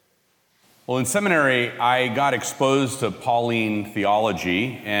Well, in seminary, I got exposed to Pauline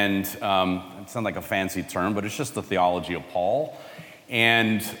theology, and it sounds like a fancy term, but it's just the theology of Paul.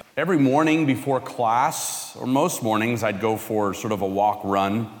 And every morning before class, or most mornings, I'd go for sort of a walk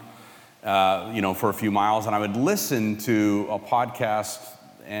run, for a few miles, and I would listen to a podcast,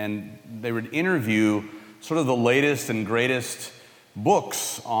 and they would interview sort of the latest and greatest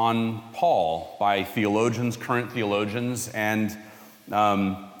books on Paul by theologians, current theologians, and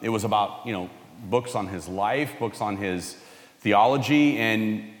it was about, books on his life, books on his theology,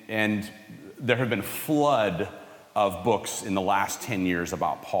 and there have been a flood of books in the last 10 years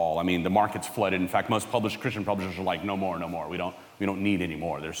about Paul. I mean, the market's flooded. In fact, most Christian publishers are like, no more. We don't need any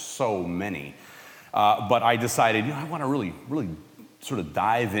more. There's so many. But I decided, I want to really sort of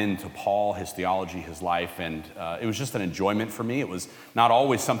dive into Paul, his theology, his life, and it was just an enjoyment for me. It was not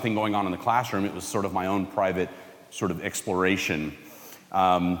always something going on in the classroom. It was sort of my own private sort of exploration.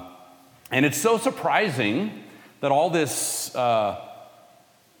 And it's so surprising that all this has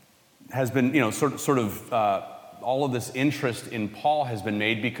been, all of this interest in Paul has been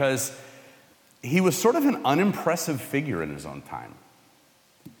made because he was sort of an unimpressive figure in his own time.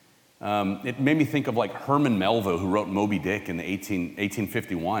 It made me think of like Herman Melville, who wrote Moby Dick in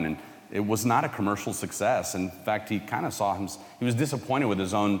 1851, and it was not a commercial success. In fact, he kind of he was disappointed with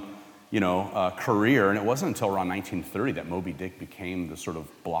his own career, and it wasn't until around 1930 that Moby Dick became the sort of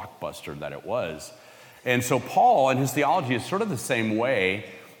blockbuster that it was. And so Paul and his theology is sort of the same way.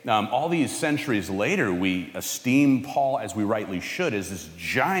 All these centuries later, we esteem Paul, as we rightly should, as this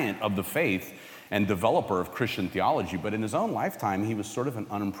giant of the faith and developer of Christian theology, but in his own lifetime, he was sort of an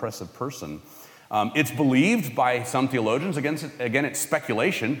unimpressive person. It's believed by some theologians, again, it's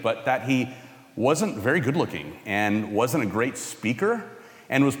speculation, but that he wasn't very good looking and wasn't a great speaker,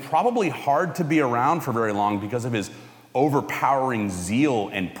 and was probably hard to be around for very long because of his overpowering zeal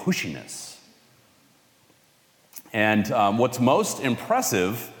and pushiness. And what's most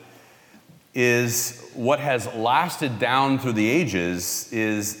impressive is what has lasted down through the ages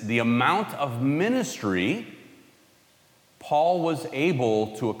is the amount of ministry Paul was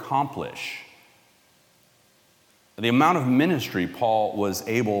able to accomplish. The amount of ministry Paul was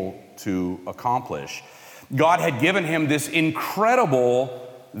able to accomplish. God had given him this incredible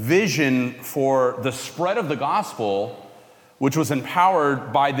vision for the spread of the gospel, which was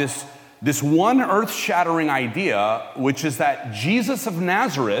empowered by this one earth-shattering idea, which is that Jesus of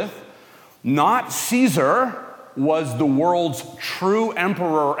Nazareth, not Caesar, was the world's true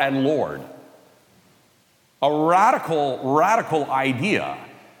emperor and Lord. A radical idea,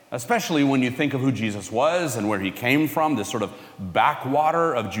 especially when you think of who Jesus was and where he came from, this sort of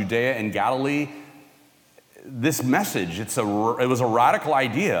backwater of Judea and Galilee. This message, it was a radical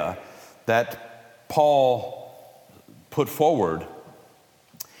idea that Paul put forward.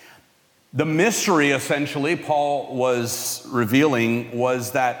 The mystery, essentially, Paul was revealing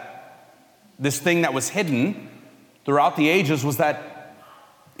was that this thing that was hidden throughout the ages was that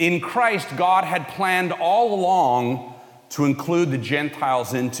in Christ, God had planned all along to include the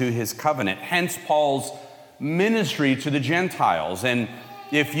Gentiles into his covenant. Hence, Paul's ministry to the Gentiles. And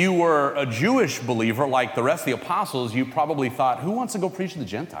if you were a Jewish believer like the rest of the apostles, you probably thought, who wants to go preach to the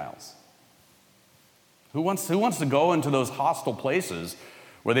Gentiles? Who wants to go into those hostile places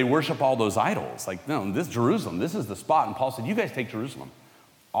where they worship all those idols? Like, no, this Jerusalem, this is the spot. And Paul said, you guys take Jerusalem.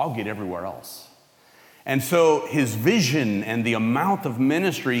 I'll get everywhere else. And so his vision and the amount of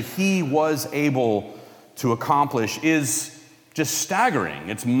ministry he was able to accomplish is just staggering.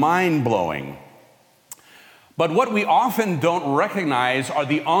 It's mind-blowing. But what we often don't recognize are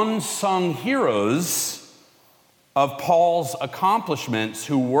the unsung heroes of Paul's accomplishments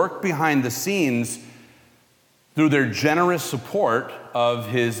who work behind the scenes through their generous support of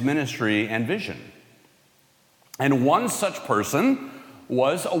his ministry and vision. And one such person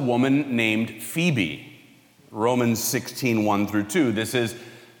was a woman named Phoebe. Romans 16, 1 through 2. This is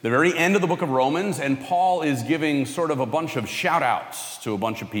the very end of the book of Romans, and Paul is giving sort of a bunch of shout-outs to a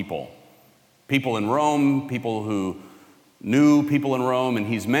bunch of people. People in Rome, people who knew people in Rome, and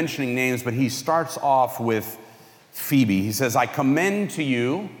he's mentioning names, but he starts off with Phoebe. He says, I commend to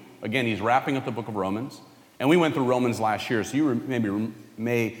you, again, he's wrapping up the book of Romans, and we went through Romans last year, so you maybe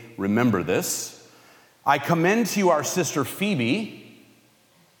may remember this. I commend to you our sister Phoebe,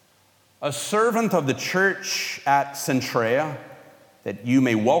 a servant of the church at Cenchrea, that you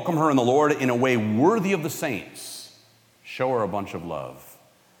may welcome her in the Lord in a way worthy of the saints. Show her a bunch of love.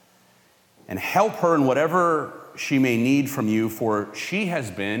 And help her in whatever she may need from you, for she has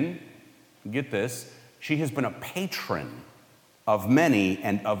been, get this, she has been a patron of many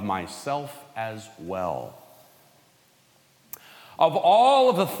and of myself as well. Of all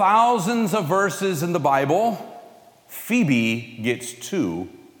of the thousands of verses in the Bible, Phoebe gets 2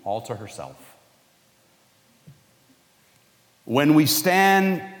 all to herself. When we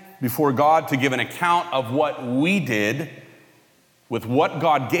stand before God to give an account of what we did with what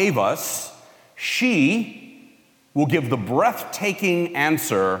God gave us, she will give the breathtaking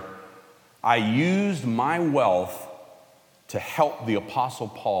answer, I used my wealth to help the Apostle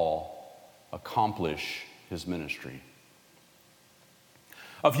Paul accomplish his ministry.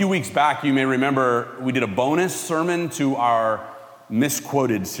 A few weeks back, you may remember, we did a bonus sermon to our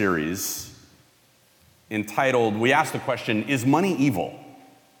Misquoted series entitled, we asked the question, is money evil?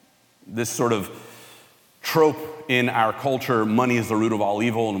 This sort of trope in our culture, money is the root of all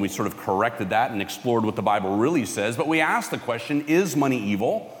evil, and we sort of corrected that and explored what the Bible really says. But we asked the question, is money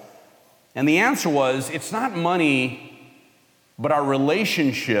evil? And the answer was, it's not money, but our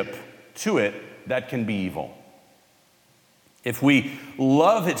relationship to it that can be evil. If we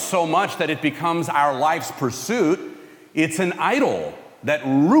love it so much that it becomes our life's pursuit, it's an idol that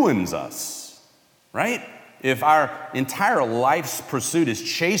ruins us, right? If our entire life's pursuit is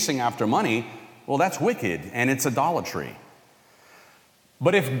chasing after money, well, that's wicked and it's idolatry.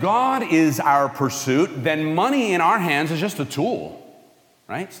 But if God is our pursuit, then money in our hands is just a tool,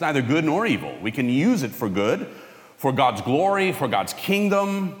 right? It's neither good nor evil. We can use it for good, for God's glory, for God's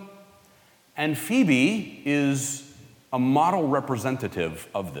kingdom. And Phoebe is a model representative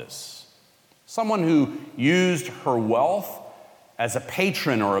of this. Someone who used her wealth as a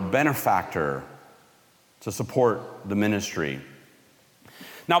patron or a benefactor to support the ministry.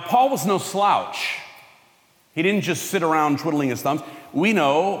 Now, Paul was no slouch. He didn't just sit around twiddling his thumbs. We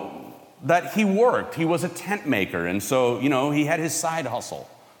know that he worked. He was a tent maker, and so, he had his side hustle,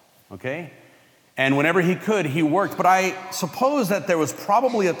 okay? And whenever he could, he worked. But I suppose that there was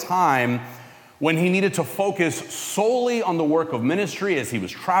probably a time when he needed to focus solely on the work of ministry as he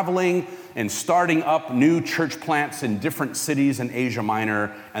was traveling and starting up new church plants in different cities in Asia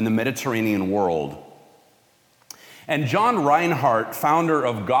Minor and the Mediterranean world. And John Reinhardt, founder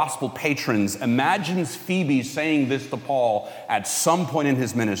of Gospel Patrons, imagines Phoebe saying this to Paul at some point in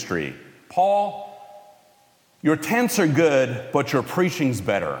his ministry. Paul, your tents are good, but your preaching's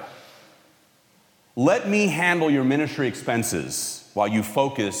better. Let me handle your ministry expenses while you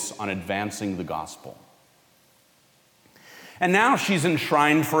focus on advancing the gospel. And now she's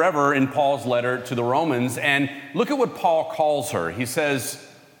enshrined forever in Paul's letter to the Romans. And look at what Paul calls her. He says,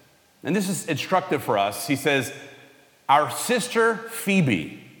 and this is instructive for us, he says, our sister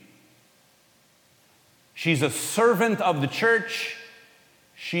Phoebe. She's a servant of the church.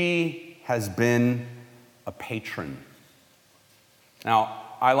 She has been a patron. Now,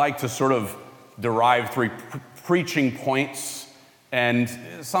 I like to sort of derive 3 preaching points, and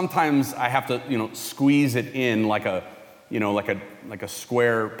sometimes I have to, squeeze it in like a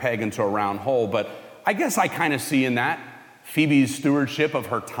square peg into a round hole. But I guess I kind of see in that Phoebe's stewardship of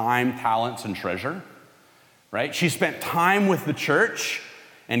her time, talents, and treasure. Right? She spent time with the church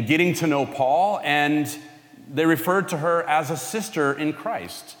and getting to know Paul, and they referred to her as a sister in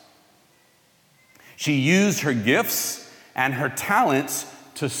Christ. She used her gifts and her talents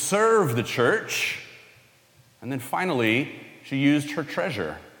to serve the church, and then finally, she used her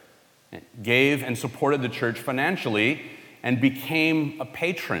treasure, gave and supported the church financially, and became a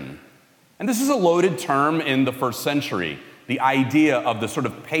patron. And this is a loaded term in the first century, the idea of the sort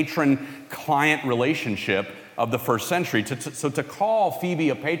of patron-client relationship of the first century. So to call Phoebe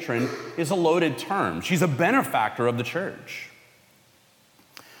a patron is a loaded term. She's a benefactor of the church.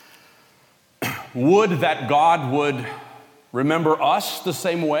 Would that God would remember us the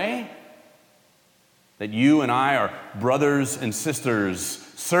same way? That you and I are brothers and sisters,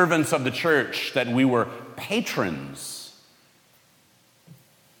 servants of the church, that we were patrons,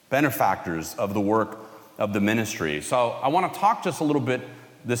 benefactors of the work of the ministry. So I want to talk just a little bit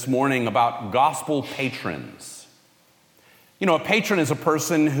this morning about gospel patrons. A patron is a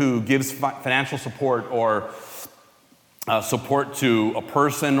person who gives financial support or support to a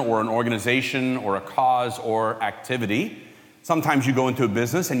person or an organization or a cause or activity. Sometimes you go into a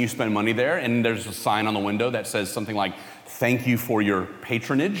business and you spend money there, and there's a sign on the window that says something like, thank you for your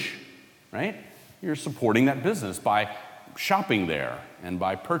patronage, right? You're supporting that business by shopping there and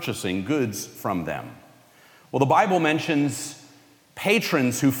by purchasing goods from them. Well, the Bible mentions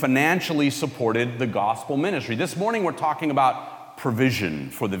patrons who financially supported the gospel ministry. This morning we're talking about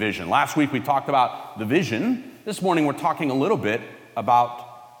provision for the vision. Last week we talked about the vision. This morning we're talking a little bit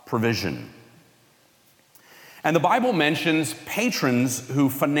about provision. And the Bible mentions patrons who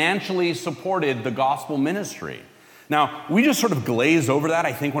financially supported the gospel ministry. Now, we just sort of glaze over that.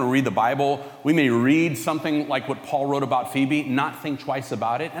 I think when we read the Bible, we may read something like what Paul wrote about Phoebe, not think twice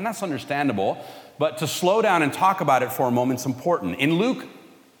about it, and that's understandable. But to slow down and talk about it for a moment is important. In Luke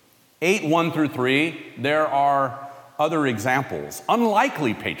 8, 1 through 3, there are other examples,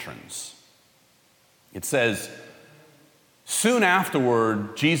 unlikely patrons. It says, soon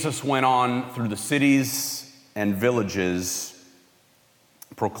afterward, Jesus went on through the cities and villages,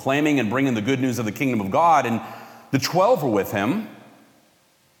 proclaiming and bringing the good news of the kingdom of God, and the 12 were with him,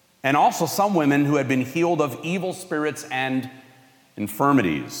 and also some women who had been healed of evil spirits and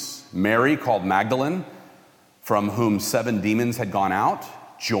infirmities. Mary, called Magdalene, from whom 7 demons had gone out,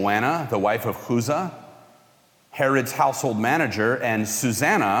 Joanna, the wife of Chuza, Herod's household manager, and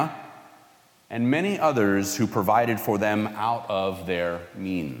Susanna, and many others who provided for them out of their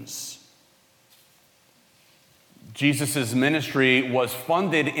means. Jesus' ministry was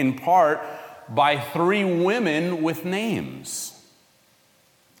funded in part by 3 women with names.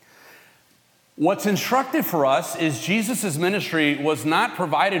 What's instructive for us is Jesus' ministry was not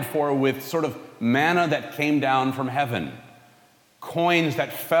provided for with sort of manna that came down from heaven, coins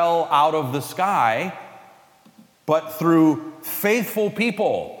that fell out of the sky, but through faithful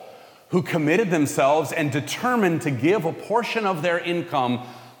people who committed themselves and determined to give a portion of their income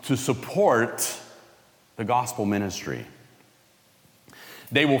to support the gospel ministry.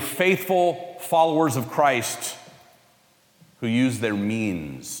 They were faithful followers of Christ who used their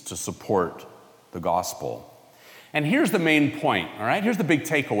means to support the gospel. And here's the main point, all right? Here's the big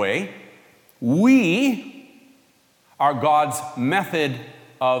takeaway. We are God's method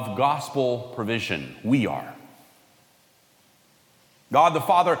of gospel provision. We are. God the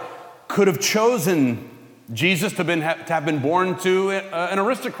Father could have chosen Jesus to have been born to an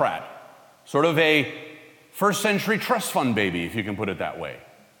aristocrat, sort of a first century trust fund baby, if you can put it that way.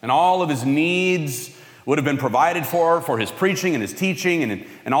 And all of his needs would have been provided for his preaching and his teaching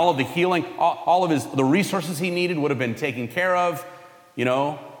and all of the healing, all of the resources he needed would have been taken care of,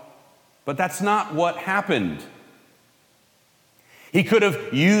 But that's not what happened. He could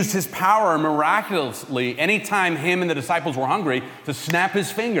have used his power miraculously anytime him and the disciples were hungry to snap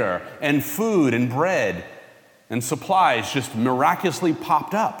his finger and food and bread and supplies just miraculously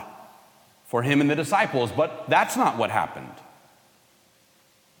popped up for him and the disciples, but that's not what happened.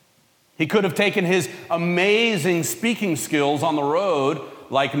 He could have taken his amazing speaking skills on the road,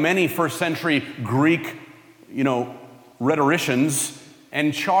 like many first century Greek, rhetoricians,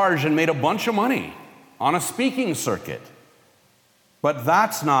 and charged and made a bunch of money on a speaking circuit. But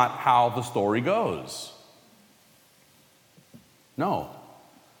that's not how the story goes. No.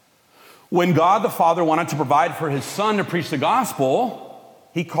 When God the Father wanted to provide for his Son to preach the gospel,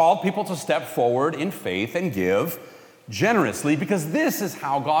 he called people to step forward in faith and give generously, because this is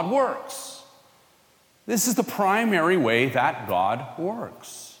how God works. This is the primary way that God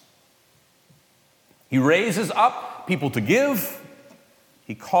works. He raises up people to give.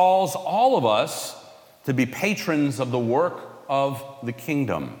 He calls all of us to be patrons of the work of the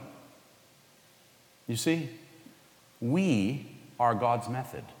kingdom. You see, we are God's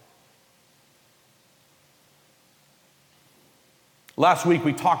method. Last week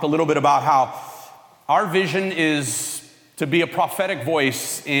we talked a little bit about how our vision is to be a prophetic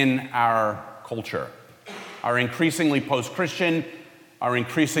voice in our culture, our increasingly post-Christian, our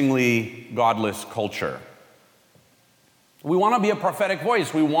increasingly godless culture. We want to be a prophetic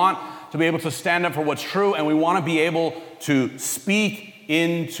voice. We want to be able to stand up for what's true, and we want to be able to speak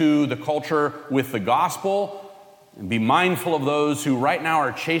into the culture with the gospel and be mindful of those who right now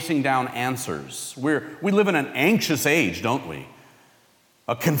are chasing down answers. We live in an anxious age, don't we?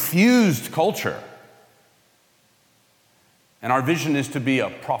 A confused culture. And our vision is to be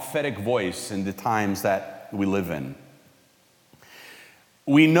a prophetic voice in the times that we live in.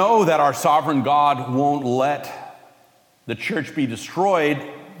 We know that our sovereign God won't let the church be destroyed,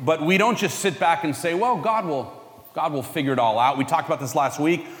 but we don't just sit back and say, well, God will figure it all out. We talked about this last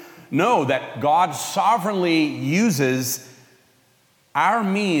week. No, that God sovereignly uses our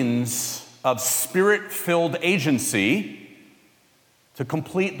means of spirit-filled agency to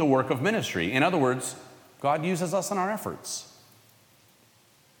complete the work of ministry. In other words, God uses us in our efforts.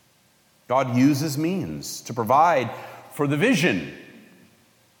 God uses means to provide for the vision.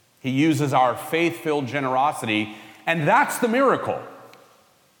 He uses our faith-filled generosity, and that's the miracle.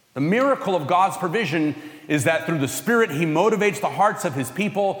 The miracle of God's provision is that through the Spirit, He motivates the hearts of His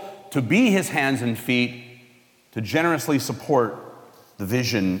people to be His hands and feet, to generously support the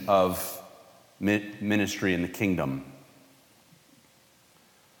vision of ministry in the kingdom.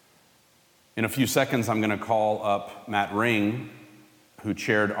 In a few seconds, I'm going to call up Matt Ring, who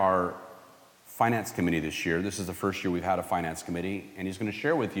chaired our finance committee this year. This is the first year we've had a finance committee, and he's going to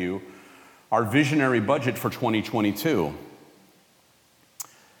share with you our visionary budget for 2022.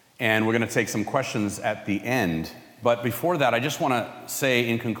 And we're going to take some questions at the end. But before that, I just want to say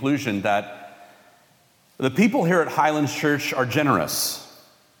in conclusion that the people here at Highlands Church are generous.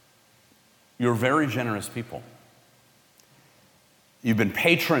 You're very generous people. You've been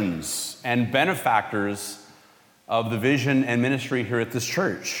patrons and benefactors of the vision and ministry here at this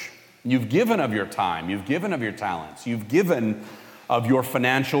church. You've given of your time, you've given of your talents, you've given of your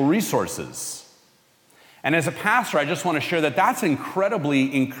financial resources. And as a pastor, I just want to share that that's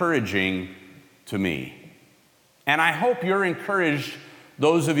incredibly encouraging to me. And I hope you're encouraged,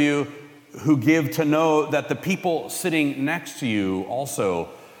 those of you who give, to know that the people sitting next to you also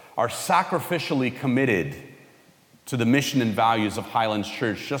are sacrificially committed to the mission and values of Highlands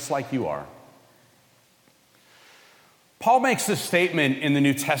Church, just like you are. Paul makes this statement in the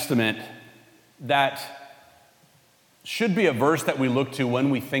New Testament that should be a verse that we look to when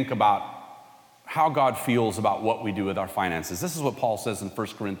we think about how God feels about what we do with our finances. This is what Paul says in 1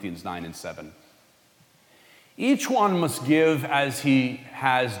 Corinthians 9 and 7. Each one must give as he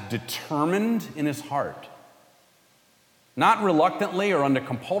has determined in his heart, not reluctantly or under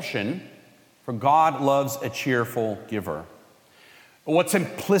compulsion, for God loves a cheerful giver. What's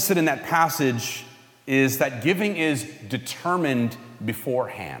implicit in that passage is that giving is determined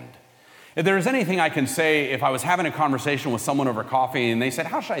beforehand. If there is anything I can say, if I was having a conversation with someone over coffee and they said,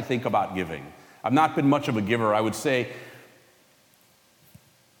 how should I think about giving? I've not been much of a giver. I would say,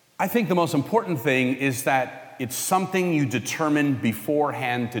 I think the most important thing is that it's something you determine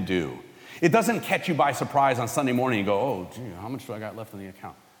beforehand to do. It doesn't catch you by surprise on Sunday morning and go, oh, gee, how much do I got left in the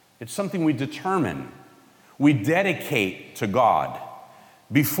account? It's something we determine. We dedicate to God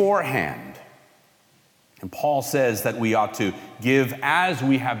beforehand. And Paul says that we ought to give as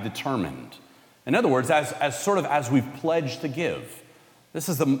we have determined. In other words, as we've pledged to give. This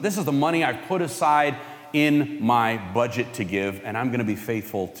is the money I've put aside in my budget to give, and I'm going to be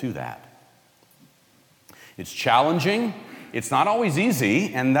faithful to that. It's challenging. It's not always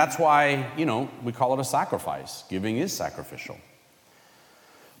easy, and that's why, we call it a sacrifice. Giving is sacrificial.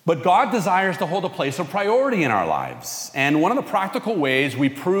 But God desires to hold a place of priority in our lives. And one of the practical ways we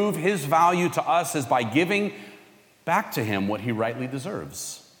prove his value to us is by giving back to him what he rightly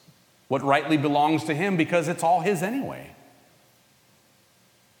deserves, what rightly belongs to him, because it's all his anyway.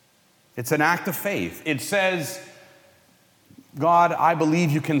 It's an act of faith. It says, God, I believe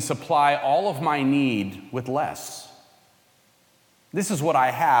you can supply all of my need with less. This is what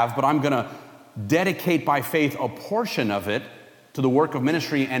I have, but I'm going to dedicate by faith a portion of it to the work of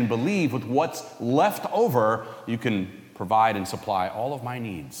ministry and believe with what's left over, you can provide and supply all of my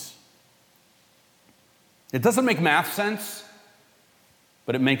needs. It doesn't make math sense,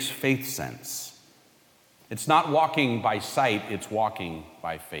 but it makes faith sense. It's not walking by sight, it's walking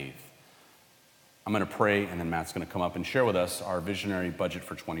by faith. I'm going to pray, and then Matt's going to come up and share with us our visionary budget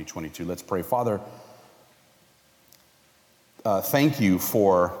for 2022. Let's pray. Father, thank you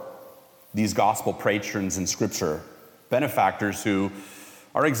for these gospel patrons in Scripture, benefactors who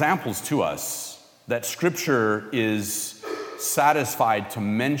are examples to us that Scripture is satisfied to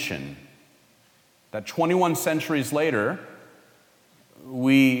mention, that 21 centuries later,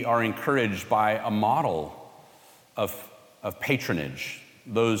 we are encouraged by a model of patronage,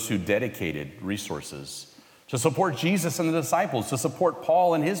 those who dedicated resources to support Jesus and the disciples, to support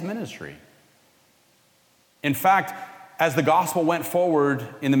Paul and his ministry. In fact, as the gospel went forward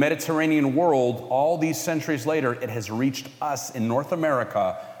in the Mediterranean world, all these centuries later, it has reached us in North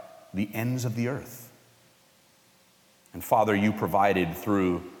America, the ends of the earth. And Father, you provided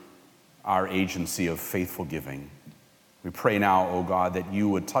through our agency of faithful giving. We pray now, O God, that you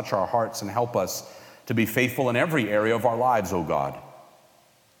would touch our hearts and help us to be faithful in every area of our lives, O God.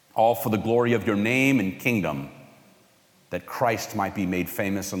 All for the glory of your name and kingdom, that Christ might be made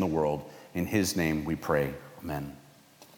famous in the world. In his name we pray. Amen.